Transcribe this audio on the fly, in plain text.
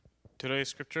Today's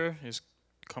scripture is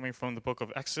coming from the book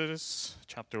of Exodus,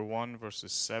 chapter 1,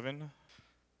 verses 7.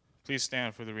 Please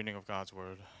stand for the reading of God's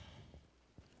word.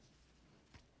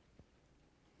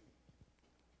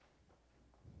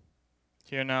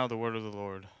 Hear now the word of the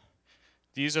Lord.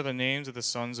 These are the names of the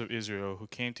sons of Israel who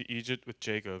came to Egypt with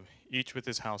Jacob, each with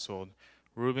his household: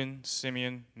 Reuben,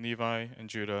 Simeon, Levi, and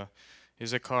Judah,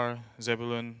 Issachar,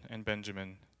 Zebulun, and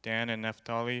Benjamin, Dan and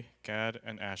Naphtali, Gad,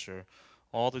 and Asher.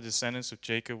 All the descendants of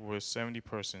Jacob were 70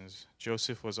 persons.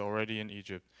 Joseph was already in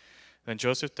Egypt. Then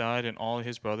Joseph died, and all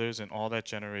his brothers, and all that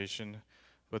generation.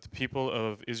 But the people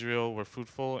of Israel were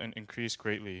fruitful and increased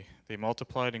greatly. They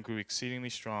multiplied and grew exceedingly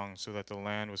strong, so that the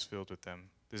land was filled with them.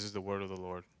 This is the word of the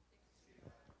Lord.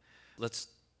 Let's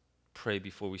pray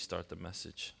before we start the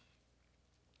message.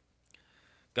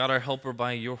 God, our helper,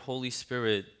 by your Holy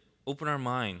Spirit, open our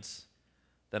minds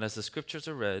that as the scriptures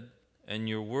are read and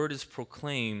your word is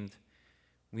proclaimed,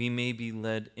 we may be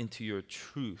led into your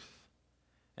truth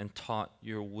and taught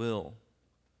your will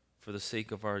for the sake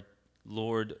of our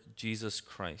Lord Jesus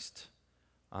Christ.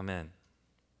 Amen.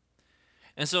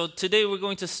 And so today we're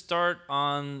going to start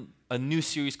on a new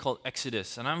series called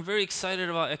Exodus. And I'm very excited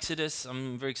about Exodus.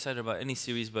 I'm very excited about any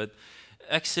series, but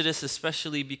Exodus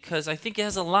especially because I think it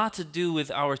has a lot to do with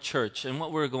our church and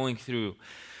what we're going through.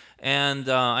 And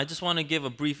I just want to give a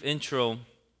brief intro.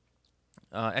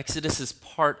 Exodus is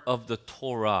part of the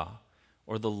Torah,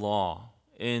 or the law.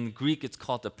 In Greek, it's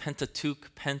called the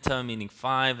Pentateuch, penta meaning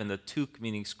five, and the tuch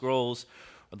meaning scrolls,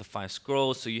 or the five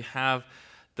scrolls. So you have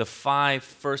the five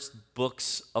first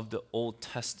books of the Old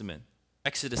Testament.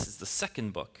 Exodus is the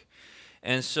second book.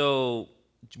 And so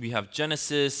we have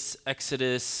Genesis,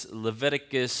 Exodus,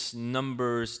 Leviticus,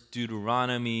 Numbers,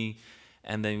 Deuteronomy,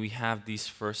 and then we have these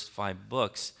first five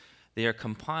books. They are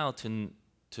compiled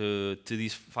to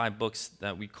these five books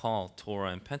that we call Torah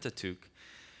and Pentateuch.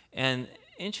 And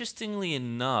interestingly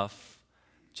enough,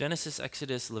 Genesis,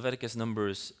 Exodus, Leviticus,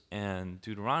 Numbers, and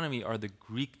Deuteronomy are the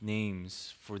Greek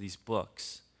names for these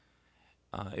books.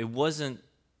 They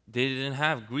didn't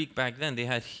have Greek back then, they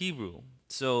had Hebrew.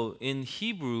 So in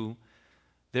Hebrew,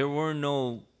 there were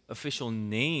no official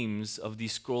names of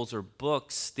these scrolls or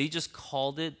books. They just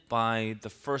called it by the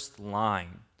first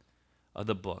line of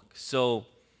the book. So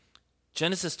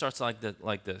Genesis starts like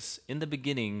this. In the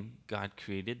beginning, God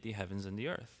created the heavens and the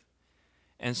earth.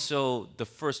 And so the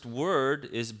first word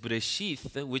is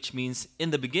Breshith, which means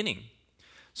in the beginning.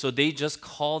 So they just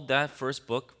called that first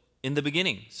book in the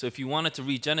beginning. So if you wanted to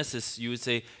read Genesis, you would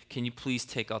say, can you please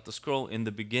take out the scroll in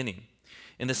the beginning?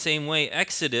 In the same way,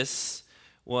 Exodus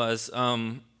was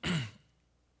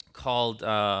called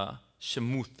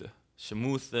Shemuth.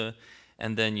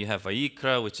 And then you have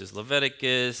Vayikra, which is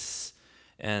Leviticus,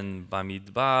 and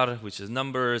Bamidbar, which is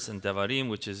Numbers, and Devarim,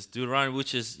 which is Deuteronomy,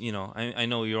 which is, I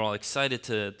know you're all excited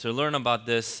to learn about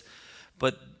this,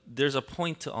 but there's a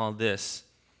point to all this.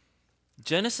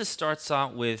 Genesis starts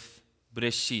out with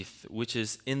Breshith, which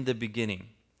is in the beginning.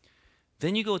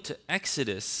 Then you go to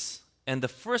Exodus, and the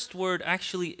first word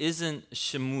actually isn't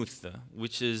Shemuth,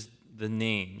 which is the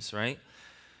names, right?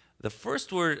 The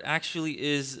first word actually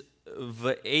is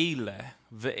Ve'ele,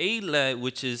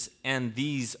 which is, and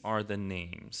these are the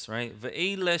names, right?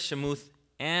 Ve'ele, Shemuth,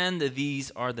 and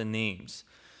these are the names.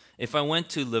 If I went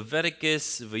to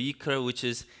Leviticus, Vayikra, which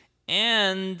is,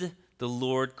 and the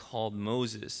Lord called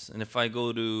Moses. And if I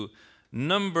go to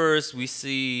Numbers, we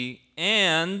see,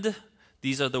 and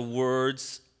these are the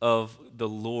words of the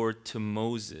Lord to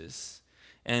Moses.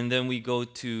 And then we go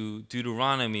to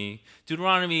Deuteronomy.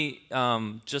 Deuteronomy,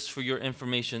 just for your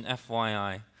information,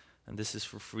 FYI, and this is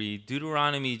for free,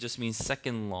 Deuteronomy just means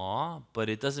second law, but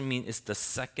it doesn't mean it's the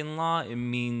second law. It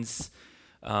means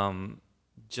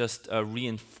just a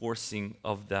reinforcing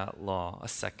of that law a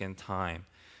second time.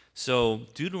 So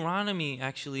Deuteronomy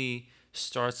actually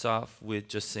starts off with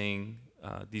just saying,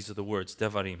 these are the words,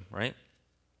 Devarim, right?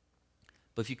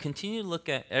 But if you continue to look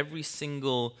at every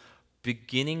single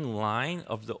beginning line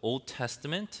of the Old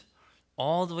Testament,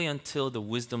 all the way until the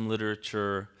wisdom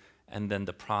literature and then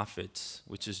the prophets,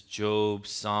 which is Job,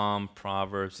 Psalm,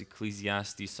 Proverbs,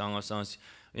 Ecclesiastes, Song of Songs.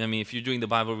 I mean, if you're doing the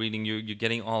Bible reading, you're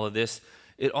getting all of this.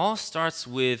 It all starts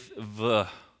with V,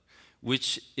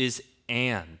 which is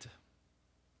and.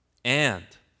 And.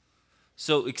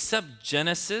 So except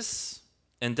Genesis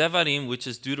and Devarim, which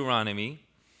is Deuteronomy,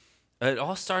 it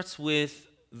all starts with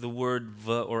the word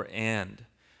V or and.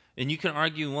 And you can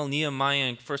argue, well, Nehemiah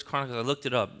and First Chronicles, I looked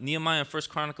it up. Nehemiah and First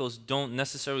Chronicles don't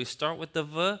necessarily start with the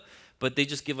V, but they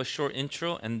just give a short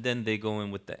intro and then they go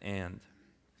in with the and.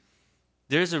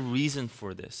 There's a reason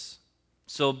for this.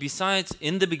 So besides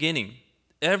in the beginning,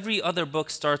 Every other book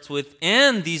starts with,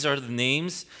 and these are the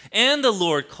names, and the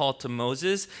Lord called to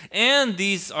Moses, and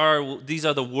these are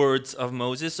the words of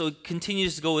Moses. So it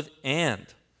continues to go with and.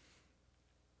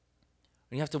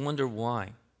 And you have to wonder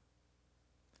why.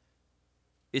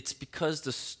 It's because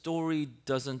the story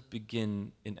doesn't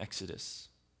begin in Exodus.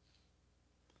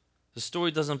 The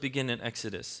story doesn't begin in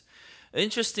Exodus.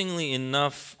 Interestingly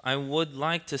enough, I would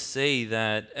like to say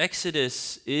that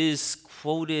Exodus is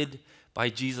quoted by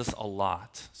Jesus a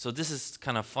lot. So this is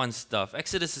kind of fun stuff.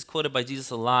 Exodus is quoted by Jesus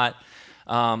a lot.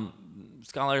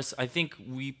 Scholars, I think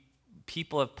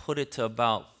people have put it to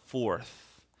about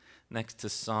fourth, next to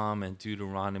Psalm and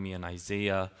Deuteronomy and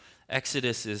Isaiah.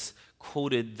 Exodus is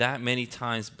quoted that many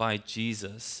times by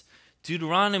Jesus.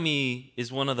 Deuteronomy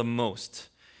is one of the most,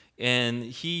 and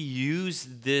he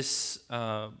used this.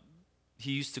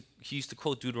 He used to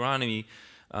quote Deuteronomy,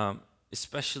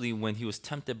 especially when he was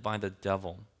tempted by the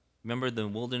devil. Remember the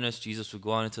wilderness? Jesus would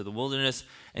go out into the wilderness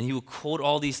and he would quote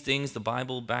all these things, the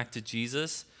Bible, back to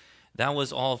Jesus. That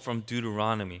was all from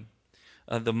Deuteronomy.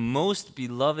 The most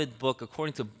beloved book,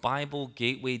 according to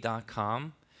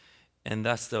BibleGateway.com, and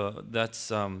that's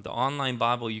the online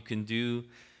Bible you can do.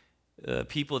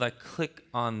 People that click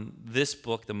on this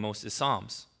book the most is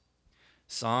Psalms.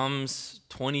 Psalms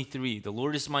 23, the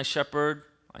Lord is my shepherd,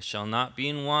 I shall not be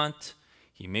in want.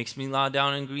 He makes me lie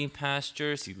down in green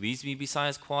pastures. He leads me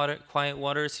beside quiet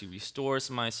waters. He restores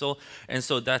my soul. And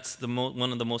so that's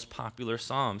one of the most popular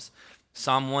Psalms.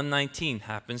 Psalm 119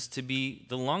 happens to be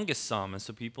the longest psalm, and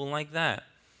so people like that.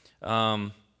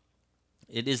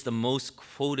 It is the most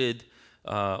quoted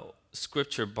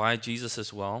scripture by Jesus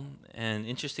as well. And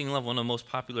interestingly enough, one of the most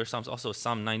popular Psalms also is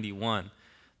Psalm 91,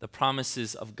 the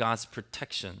promises of God's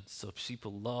protection. So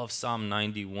people love Psalm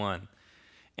 91.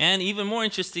 And even more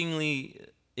interestingly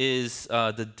is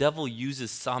the devil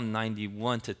uses Psalm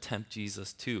 91 to tempt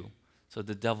Jesus too. So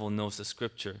the devil knows the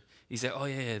scripture. He said, oh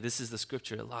yeah, this is the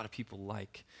scripture a lot of people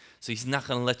like. So he's not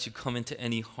going to let you come into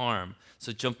any harm.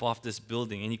 So jump off this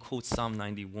building. And he quotes Psalm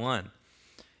 91.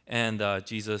 And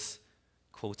Jesus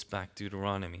quotes back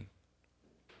Deuteronomy.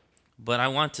 But I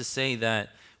want to say that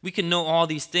we can know all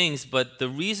these things, but the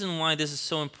reason why this is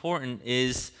so important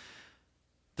is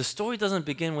the story doesn't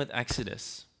begin with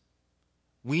Exodus.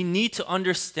 We need to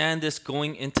understand this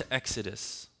going into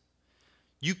Exodus.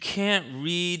 You can't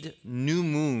read New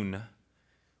Moon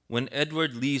when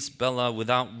Edward leaves Bella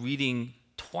without reading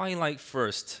Twilight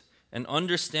first and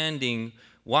understanding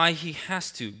why he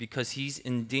has to, because he's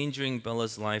endangering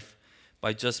Bella's life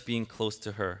by just being close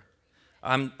to her.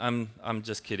 I'm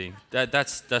just kidding. That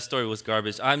story was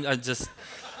garbage. I mean,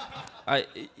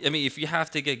 if you have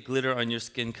to get glitter on your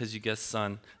skin because you get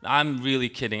sun, I'm really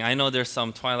kidding. I know there's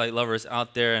some Twilight lovers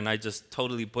out there, and I just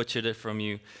totally butchered it from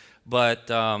you, but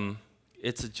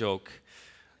it's a joke,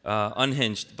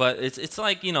 unhinged. But it's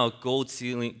like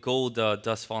gold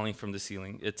dust falling from the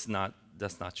ceiling. That's not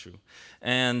true.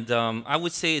 And I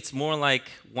would say it's more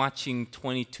like watching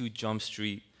 22 Jump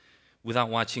Street without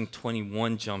watching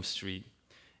 21 Jump Street,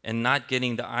 and not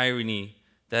getting the irony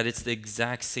that it's the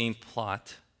exact same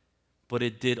plot, but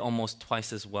it did almost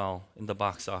twice as well in the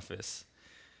box office.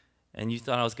 And you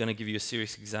thought I was going to give you a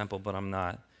serious example, but I'm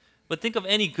not. But think of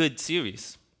any good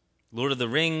series. Lord of the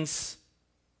Rings,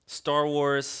 Star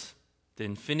Wars, the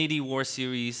Infinity War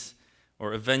series,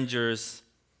 or Avengers.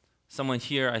 Someone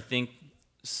here, I think,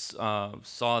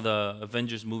 saw the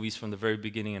Avengers movies from the very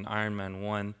beginning in Iron Man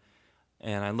 1.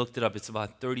 And I looked it up. It's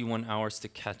about 31 hours to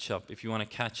catch up. If you want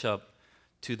to catch up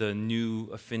to the new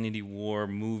Infinity War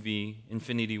movie,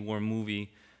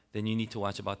 then you need to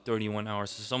watch about 31 hours.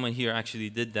 So someone here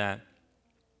actually did that.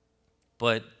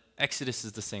 But Exodus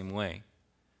is the same way.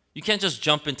 You can't just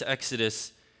jump into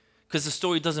Exodus because the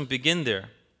story doesn't begin there.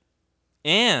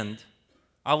 And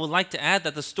I would like to add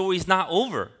that the story is not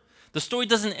over. The story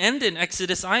doesn't end in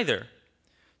Exodus either.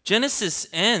 Genesis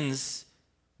ends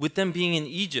with them being in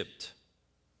Egypt.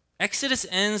 Exodus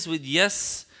ends with,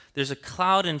 yes, there's a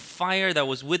cloud and fire that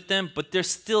was with them, but they're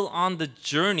still on the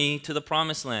journey to the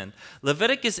promised land.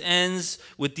 Leviticus ends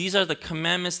with, these are the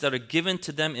commandments that are given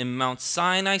to them in Mount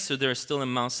Sinai, so they're still in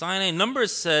Mount Sinai.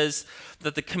 Numbers says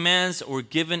that the commands were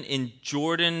given in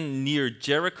Jordan near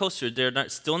Jericho, so they're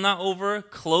still not over,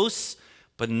 close,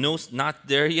 but not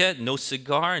there yet, no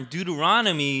cigar. And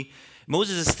Deuteronomy,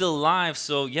 Moses is still alive,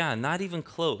 so yeah, not even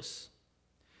close.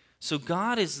 So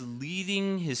God is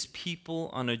leading his people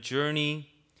on a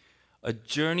journey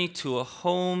to a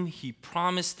home he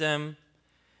promised them.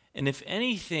 And if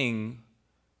anything,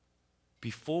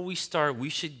 before we start, we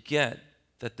should get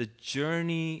that the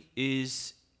journey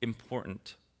is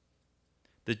important.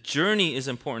 The journey is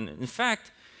important. In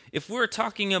fact, If we're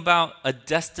talking about a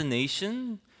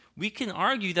destination, we can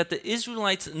argue that the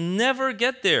Israelites never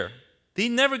get there. They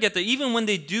never get there. Even when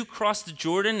they do cross the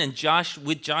Jordan and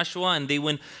with Joshua and they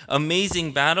win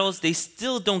amazing battles, they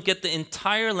still don't get the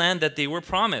entire land that they were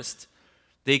promised.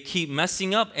 They keep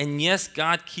messing up, and yes,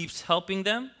 God keeps helping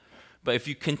them. But if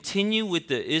you continue with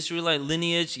the Israelite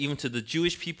lineage, even to the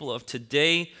Jewish people of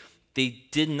today, they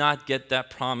did not get that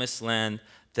promised land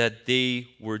that they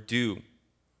were due.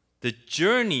 The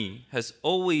journey has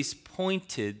always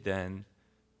pointed then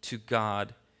to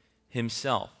God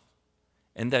Himself.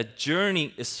 And that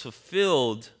journey is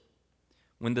fulfilled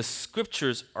when the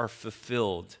scriptures are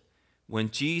fulfilled,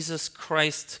 when Jesus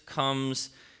Christ comes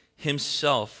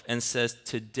Himself and says,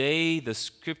 "Today the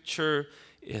scripture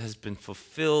has been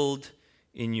fulfilled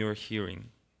in your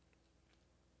hearing."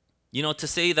 You know, to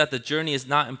say that the journey is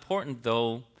not important,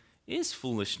 though, is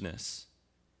foolishness.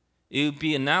 It would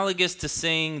be analogous to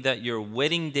saying that your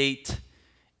wedding date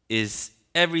is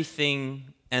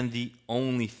everything and the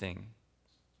only thing.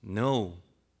 No.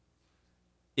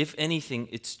 If anything,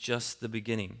 it's just the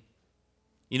beginning.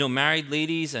 You know, married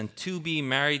ladies and to-be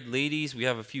married ladies, we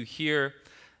have a few here,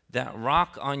 that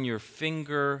rock on your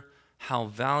finger, how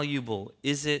valuable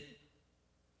is it?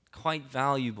 Quite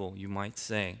valuable, you might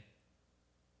say.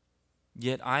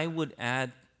 Yet I would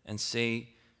add and say,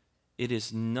 it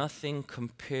is nothing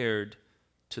compared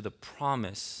to the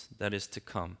promise that is to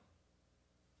come.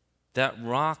 That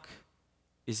rock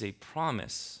is a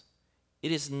promise.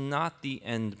 It is not the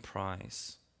end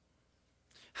prize.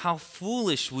 How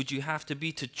foolish would you have to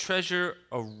be to treasure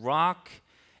a rock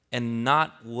and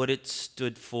not what it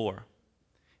stood for?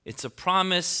 It's a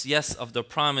promise, yes, of the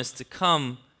promise to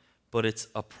come, but it's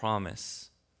a promise.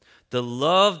 The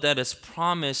love that is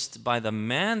promised by the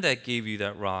man that gave you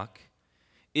that rock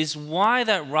is why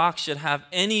that rock should have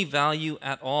any value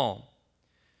at all.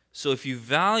 So if you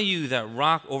value that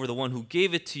rock over the one who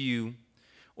gave it to you,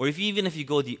 or even if you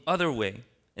go the other way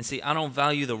and say, I don't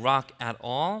value the rock at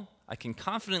all, I can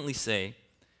confidently say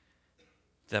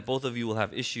that both of you will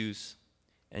have issues,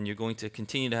 and you're going to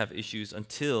continue to have issues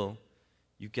until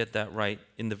you get that right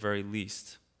in the very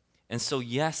least. And so,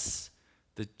 yes,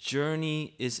 the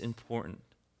journey is important.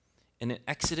 And in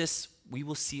Exodus, we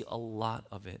will see a lot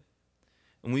of it.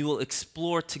 And we will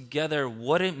explore together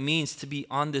what it means to be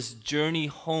on this journey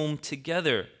home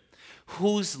together.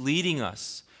 Who's leading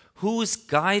us? Who's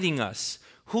guiding us?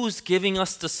 Who's giving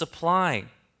us the supply?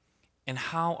 And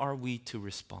how are we to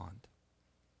respond?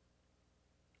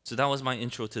 So that was my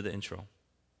intro to the intro.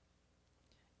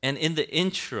 And in the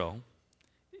intro,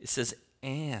 it says,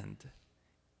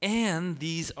 and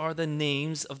these are the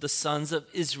names of the sons of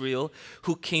Israel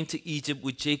who came to Egypt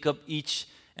with Jacob, each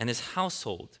and his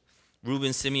household.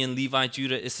 Reuben, Simeon, Levi,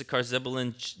 Judah, Issachar,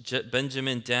 Zebulun,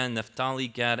 Benjamin, Dan, Naphtali,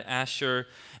 Gad, Asher,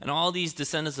 and all these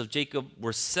descendants of Jacob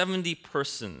were 70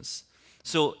 persons.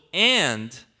 So,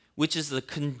 and, which is the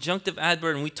conjunctive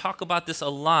adverb, and we talk about this a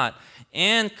lot,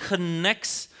 and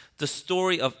connects the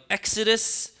story of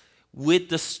Exodus with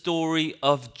the story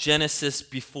of Genesis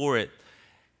before it.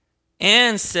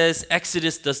 And says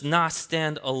Exodus does not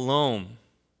stand alone.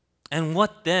 And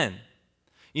what then?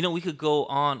 You know, we could go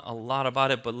on a lot about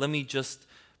it, but let me just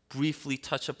briefly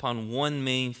touch upon one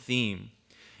main theme.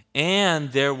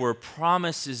 And there were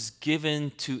promises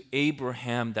given to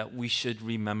Abraham that we should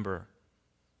remember.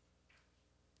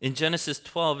 In Genesis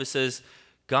 12, it says,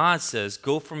 God says,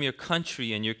 go from your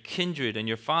country and your kindred and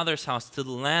your father's house to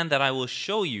the land that I will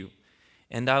show you,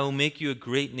 and I will make you a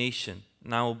great nation,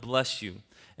 and I will bless you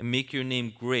and make your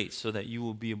name great so that you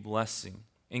will be a blessing.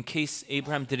 In case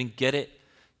Abraham didn't get it,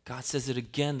 God says it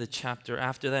again the chapter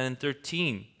after that in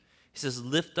 13. He says,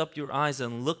 lift up your eyes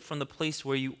and look from the place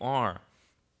where you are.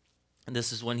 And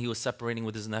this is when he was separating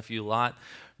with his nephew Lot,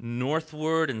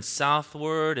 northward and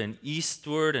southward and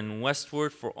eastward and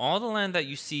westward. For all the land that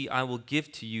you see, I will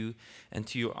give to you and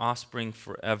to your offspring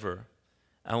forever.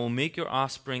 I will make your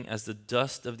offspring as the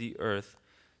dust of the earth,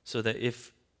 so that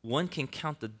if one can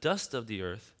count the dust of the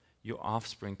earth, your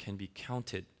offspring can be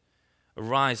counted.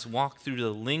 Arise, walk through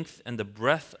the length and the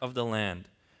breadth of the land,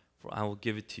 for I will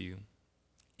give it to you.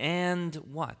 And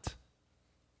what?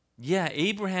 Yeah,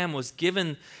 Abraham was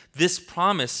given this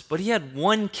promise, but he had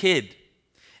one kid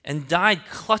and died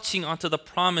clutching onto the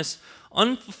promise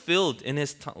unfulfilled in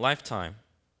his lifetime.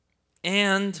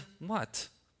 And what?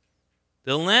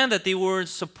 The land that they were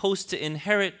supposed to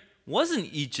inherit wasn't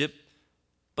Egypt,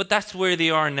 but that's where they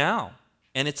are now,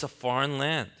 and it's a foreign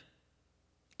land.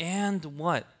 And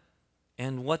what?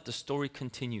 And what? The story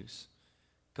continues.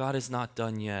 God is not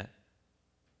done yet.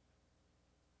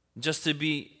 Just to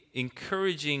be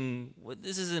encouraging,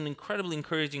 this is an incredibly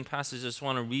encouraging passage I just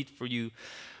want to read for you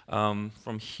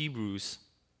from Hebrews.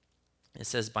 It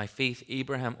says, by faith,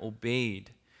 Abraham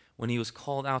obeyed when he was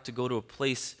called out to go to a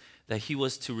place that he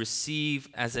was to receive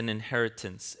as an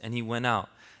inheritance. And he went out,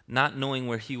 not knowing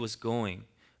where he was going.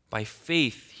 By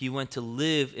faith, he went to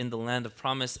live in the land of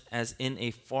promise as in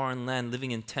a foreign land,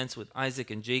 living in tents with Isaac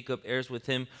and Jacob, heirs with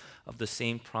him of the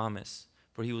same promise.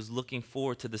 For he was looking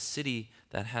forward to the city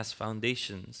that has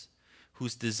foundations,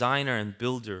 whose designer and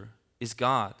builder is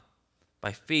God.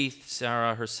 By faith,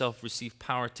 Sarah herself received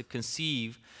power to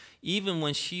conceive, even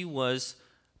when she was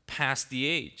past the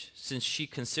age, since she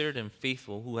considered him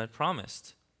faithful who had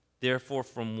promised. Therefore,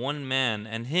 from one man,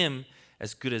 and him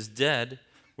as good as dead,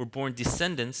 were born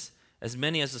descendants, as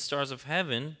many as the stars of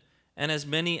heaven, and as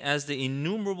many as the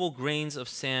innumerable grains of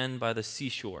sand by the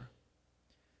seashore.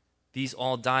 These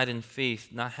all died in faith,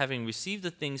 not having received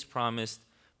the things promised,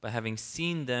 but having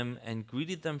seen them and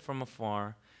greeted them from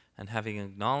afar, and having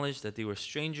acknowledged that they were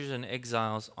strangers and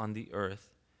exiles on the earth.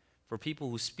 For people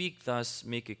who speak thus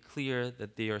make it clear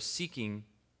that they are seeking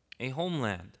a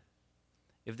homeland.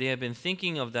 If they had been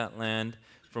thinking of that land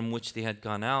from which they had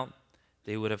gone out,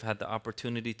 they would have had the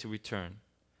opportunity to return.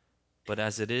 But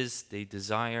as it is, they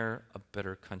desire a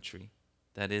better country,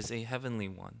 that is, a heavenly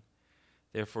one.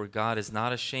 Therefore, God is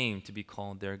not ashamed to be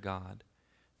called their God,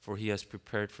 for he has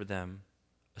prepared for them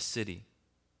a city.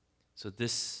 So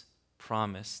this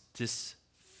promise, this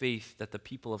faith that the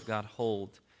people of God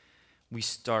hold, we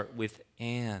start with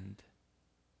and.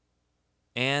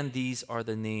 And these are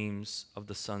the names of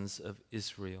the sons of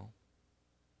Israel.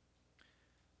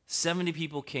 70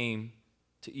 people came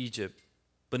to Egypt,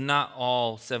 but not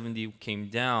all 70 came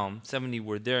down. 70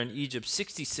 were there in Egypt,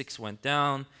 66 went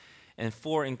down, and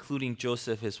 4, including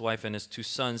Joseph, his wife, and his 2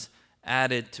 sons,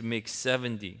 added to make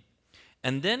 70.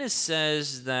 And then it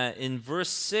says that in verse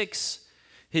 6,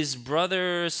 his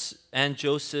brothers and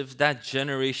Joseph, that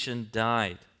generation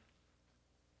died.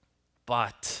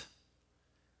 But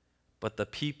the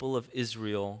people of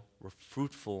Israel were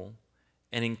fruitful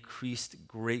and increased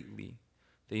greatly.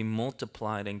 They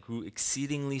multiplied and grew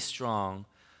exceedingly strong,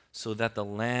 so that the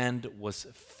land was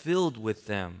filled with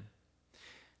them.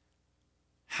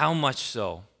 How much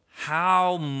so?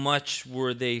 How much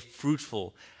were they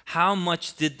fruitful? How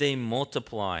much did they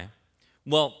multiply?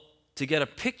 Well, to get a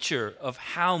picture of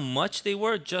how much they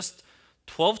were, just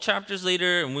 12 chapters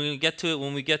later, and we're going to get to it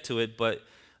when we get to it, but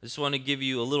I just want to give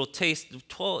you a little taste.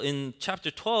 In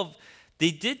chapter 12,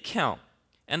 they did count.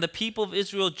 And the people of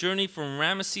Israel journeyed from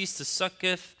Ramesses to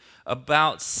Succoth,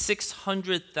 about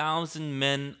 600,000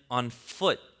 men on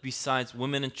foot, besides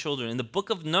women and children. In the book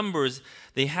of Numbers,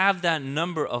 they have that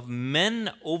number of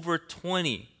men over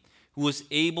 20 who was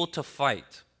able to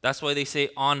fight. That's why they say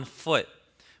on foot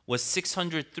was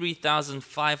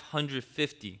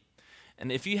 603,550.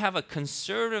 And if you have a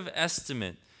conservative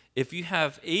estimate, if you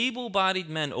have able-bodied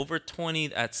men over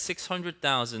 20 at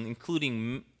 600,000,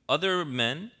 including other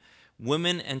men,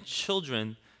 women, and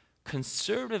children,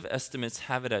 conservative estimates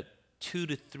have it at 2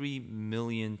 to 3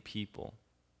 million people.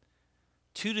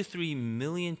 2 to 3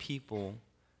 million people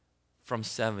from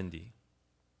 70.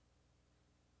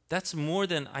 That's more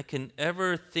than I can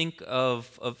ever think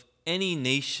of any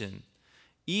nation,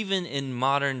 even in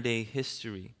modern day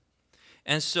history.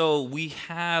 And so we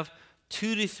have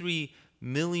 2 to 3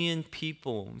 million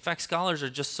people. In fact, scholars are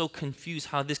just so confused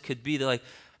how this could be. They're like,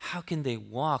 how can they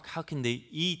walk? How can they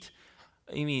eat?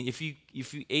 I mean, if you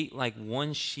ate like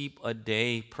 1 sheep a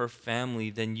day per family,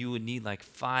 then you would need like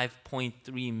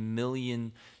 5.3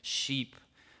 million sheep.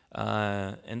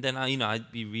 And then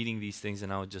I'd be reading these things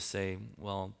and I would just say,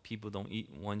 well, people don't eat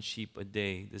 1 sheep a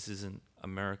day. This isn't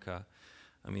America.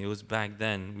 I mean, it was back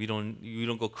then. We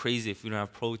don't go crazy if we don't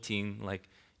have protein like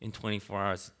in 24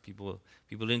 hours. People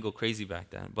didn't go crazy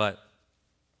back then. But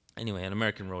anyway, an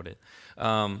American wrote it.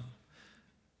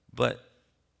 But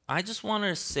I just want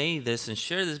to say this and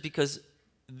share this because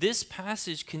this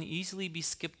passage can easily be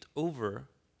skipped over.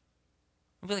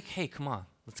 I'll be like, hey, come on,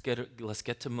 let's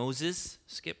get to Moses,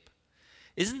 Skip.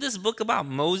 Isn't this book about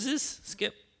Moses,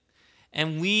 Skip?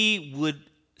 And we would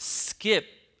skip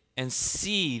and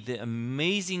see the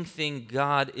amazing thing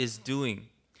God is doing.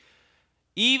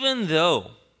 Even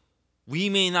though we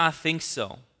may not think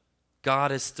so,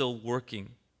 God is still working.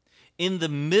 In the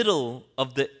middle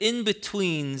of the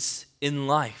in-betweens in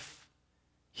life,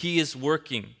 he is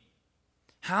working.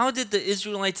 How did the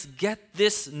Israelites get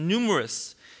this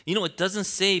numerous? It doesn't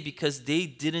say because they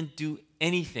didn't do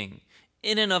anything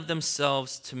in and of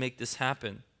themselves to make this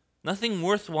happen. Nothing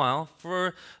worthwhile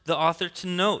for the author to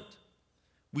note.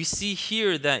 We see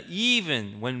here that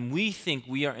even when we think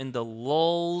we are in the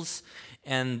lulls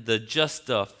and the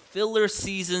filler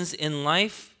seasons in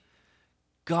life,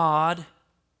 God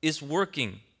is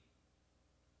working.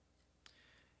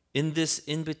 In this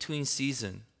in-between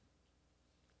season,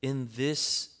 in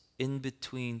this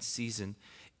in-between season,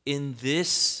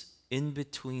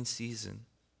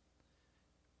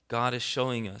 God is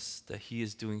showing us that He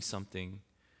is doing something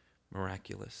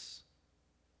miraculous.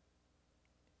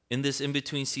 In this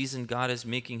in-between season, God is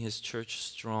making His church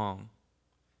strong,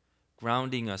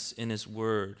 grounding us in His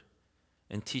Word,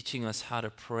 and teaching us how to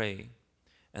pray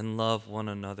and love one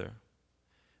another.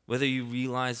 Whether you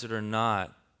realize it or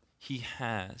not, He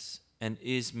has and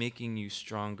is making you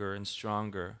stronger and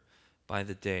stronger by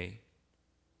the day.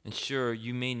 And sure,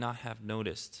 you may not have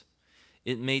noticed.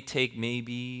 It may take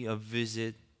maybe a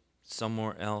visit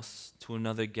somewhere else to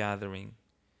another gathering,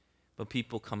 but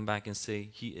people come back and say,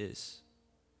 He is.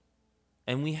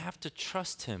 And we have to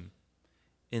trust Him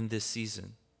in this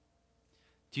season.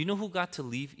 Do you know who got to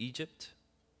leave Egypt?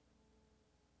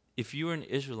 If you were an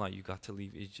Israelite, you got to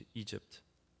leave Egypt.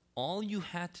 All you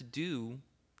had to do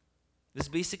is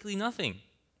basically nothing.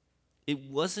 It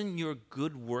wasn't your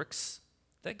good works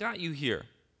that got you here.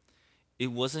 It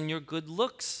wasn't your good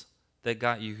looks that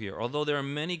got you here. Although there are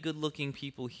many good-looking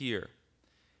people here,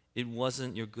 it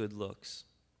wasn't your good looks.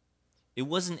 It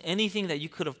wasn't anything that you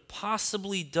could have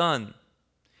possibly done.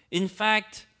 In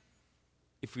fact,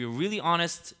 if we're really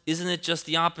honest, isn't it just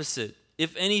the opposite?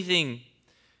 If anything,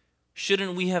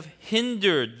 shouldn't we have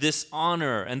hindered this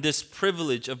honor and this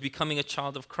privilege of becoming a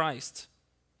child of Christ?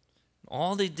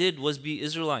 All they did was be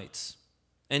Israelites.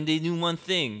 And they knew one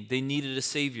thing: they needed a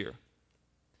Savior.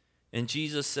 And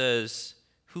Jesus says,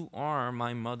 "Who are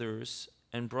my mothers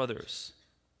and brothers?"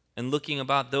 And looking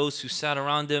about those who sat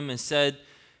around Him and said,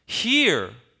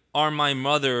 "Here are my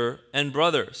mother and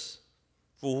brothers.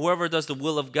 For whoever does the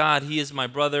will of God, he is my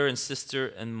brother and sister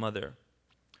and mother."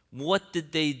 What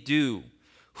did they do?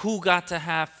 Who got to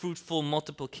have fruitful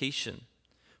multiplication?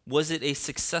 Was it a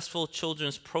successful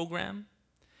children's program?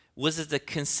 Was it the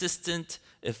consistent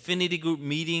affinity group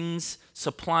meetings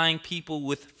supplying people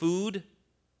with food?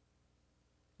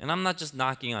 And I'm not just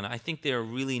knocking on it. I think they are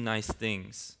really nice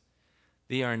things.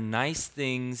 They are nice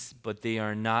things, but they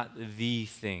are not the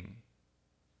thing.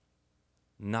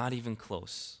 Not even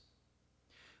close.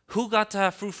 Who got to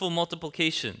have fruitful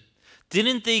multiplication?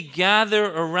 Didn't they gather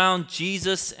around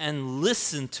Jesus and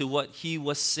listen to what He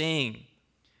was saying?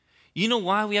 You know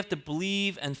why we have to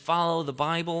believe and follow the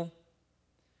Bible?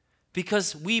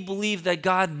 Because we believe that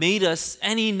God made us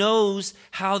and He knows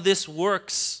how this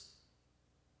works.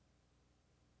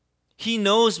 He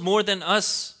knows more than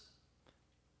us.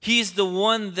 He's the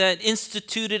one that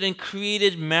instituted and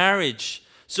created marriage.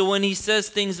 So when He says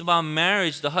things about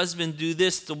marriage, the husband do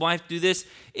this, the wife do this,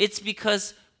 it's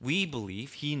because we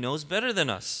believe He knows better than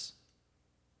us.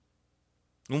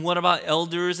 And what about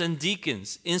elders and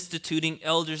deacons? Instituting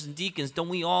elders and deacons. Don't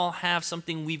we all have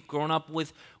something we've grown up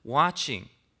with watching?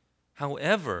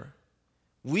 However,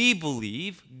 we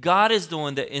believe God is the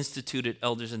one that instituted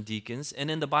elders and deacons. And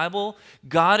in the Bible,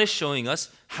 God is showing us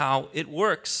how it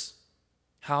works.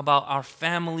 How about our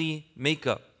family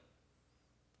makeup?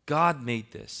 God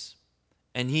made this,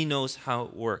 and He knows how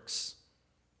it works.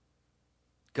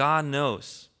 God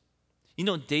knows. You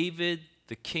know, David,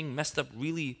 the king, messed up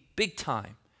really big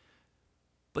time.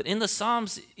 But in the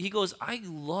Psalms, he goes, I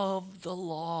love the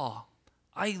law.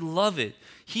 I love it.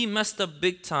 He messed up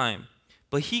big time.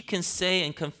 But he can say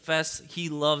and confess he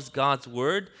loves God's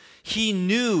word. He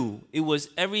knew it was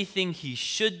everything he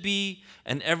should be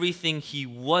and everything he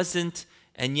wasn't,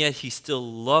 and yet he still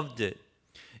loved it.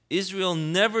 Israel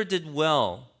never did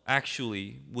well,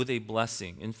 actually, with a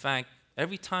blessing. In fact,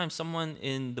 every time someone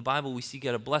in the Bible we see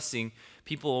get a blessing,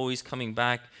 people are always coming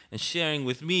back and sharing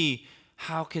with me,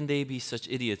 how can they be such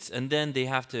idiots? And then they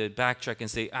have to backtrack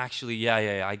and say, actually,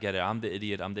 yeah, I get it. I'm the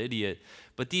idiot.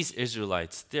 But these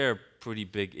Israelites, they're pretty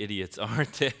big idiots,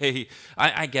 aren't they?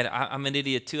 I get it. I'm an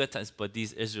idiot too at times, but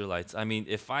these Israelites, I mean,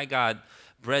 if I got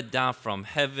bread down from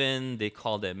heaven, they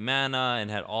called it manna, and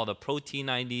had all the protein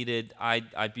I needed,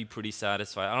 I'd be pretty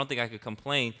satisfied. I don't think I could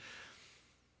complain.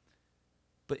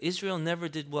 But Israel never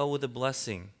did well with a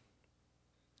blessing.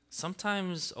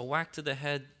 Sometimes a whack to the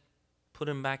head put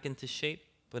him back into shape,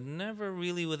 but never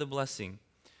really with a blessing.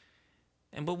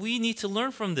 But we need to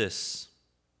learn from this,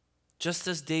 just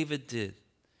as David did.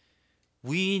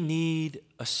 We need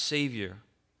a Savior.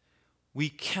 We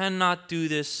cannot do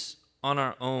this on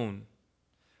our own.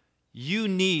 You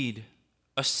need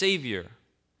a Savior.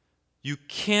 You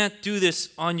can't do this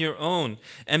on your own.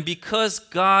 And because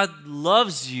God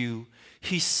loves you,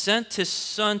 He sent His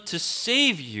Son to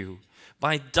save you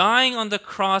by dying on the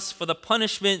cross for the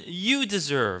punishment you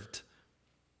deserved.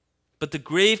 But the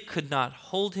grave could not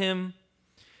hold Him,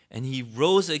 and He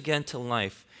rose again to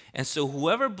life. And so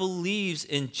whoever believes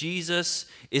in Jesus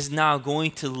is now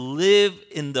going to live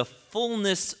in the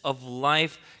fullness of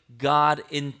life God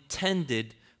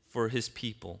intended for his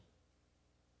people.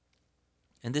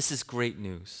 And this is great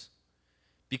news,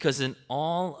 because in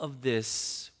all of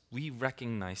this, we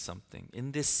recognize something.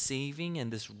 In this saving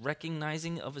and this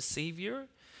recognizing of a Savior,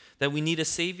 that we need a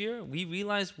Savior, we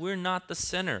realize we're not the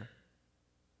sinner.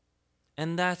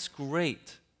 And that's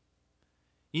great.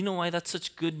 You know why that's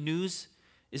such good news?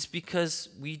 It's because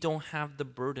we don't have the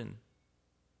burden.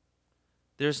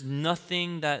 There's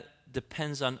nothing that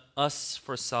depends on us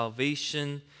for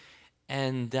salvation,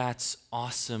 and that's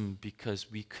awesome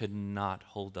because we could not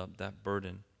hold up that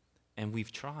burden. And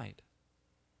we've tried.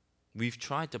 We've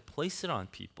tried to place it on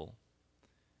people.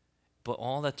 But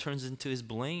all that turns into is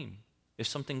blame. If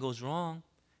something goes wrong,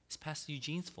 it's Pastor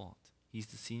Eugene's fault. He's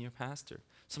the senior pastor.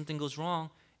 Something goes wrong,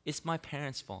 it's my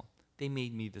parents' fault. They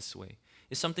made me this way.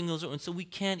 If something goes wrong, and so we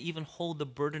can't even hold the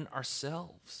burden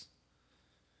ourselves.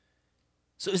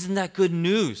 So isn't that good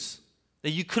news?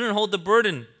 That you couldn't hold the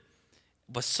burden,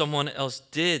 but someone else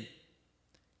did.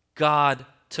 God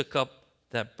took up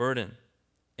that burden.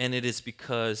 And it is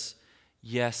because,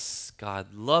 yes,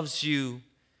 God loves you,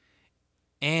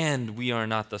 and we are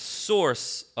not the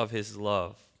source of his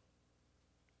love.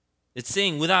 It's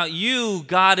saying, without you,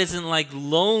 God isn't like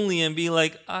lonely and be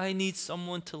like, I need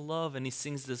someone to love. And he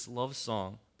sings this love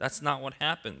song. That's not what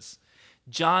happens.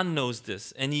 John knows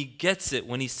this, and he gets it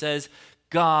when he says,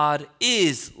 God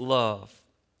is love.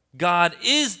 God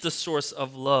is the source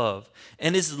of love.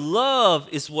 And his love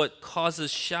is what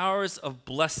causes showers of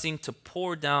blessing to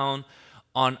pour down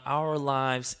on our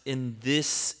lives in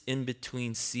this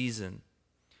in-between season.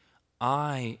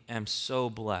 I am so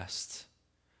blessed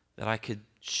that I could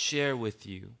share with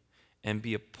you and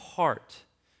be a part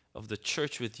of the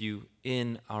church with you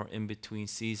in our in-between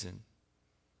season.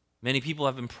 Many people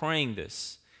have been praying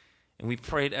this, and we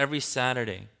prayed every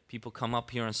Saturday. People come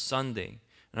up here on Sunday,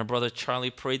 and our brother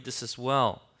Charlie prayed this as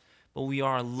well. But we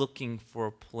are looking for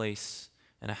a place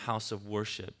and a house of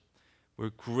worship. We're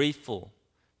grateful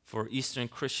for Eastern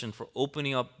Christian for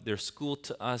opening up their school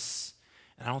to us,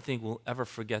 and I don't think we'll ever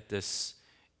forget this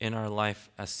in our life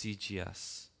as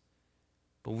CGS.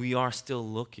 But we are still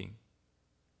looking,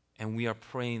 and we are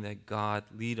praying that God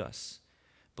lead us.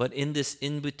 But in this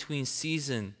in-between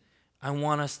season, I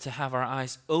want us to have our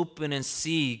eyes open and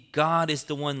see God is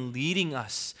the one leading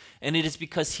us. And it is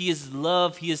because he is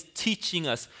love, he is teaching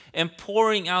us and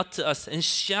pouring out to us and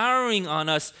showering on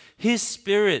us his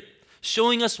Spirit,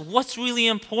 showing us what's really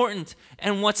important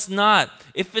and what's not.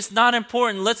 If it's not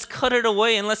important, let's cut it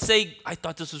away and let's say, I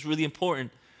thought this was really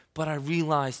important, but I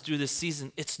realized through this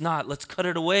season it's not. Let's cut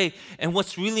it away. And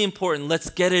what's really important,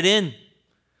 let's get it in.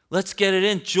 Let's get it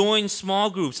in. Join small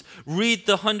groups. Read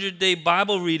the 100-day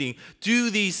Bible reading. Do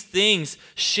these things.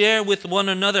 Share with one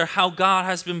another how God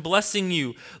has been blessing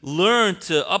you. Learn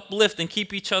to uplift and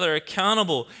keep each other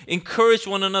accountable. Encourage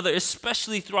one another,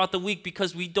 especially throughout the week,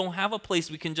 because we don't have a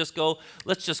place we can just go,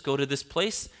 let's just go to this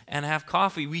place and have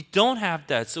coffee. We don't have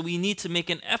that, so we need to make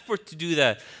an effort to do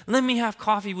that. Let me have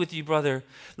coffee with you, brother.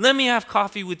 Let me have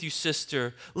coffee with you,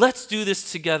 sister. Let's do this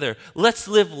together. Let's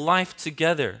live life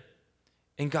together.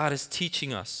 And God is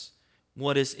teaching us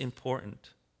what is important.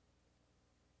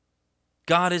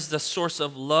 God is the source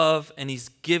of love, and he's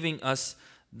giving us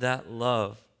that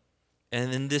love.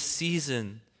 And in this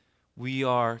season, we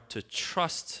are to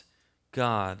trust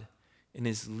God in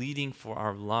his leading for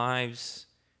our lives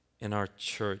and our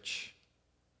church.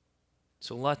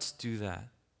 So let's do that.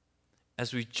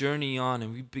 As we journey on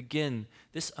and we begin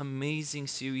this amazing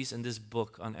series in this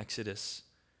book on Exodus,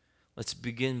 let's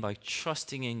begin by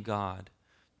trusting in God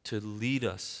to lead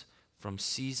us from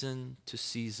season to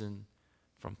season,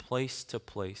 from place to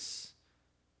place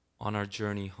on our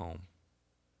journey home.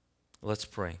 Let's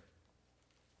pray.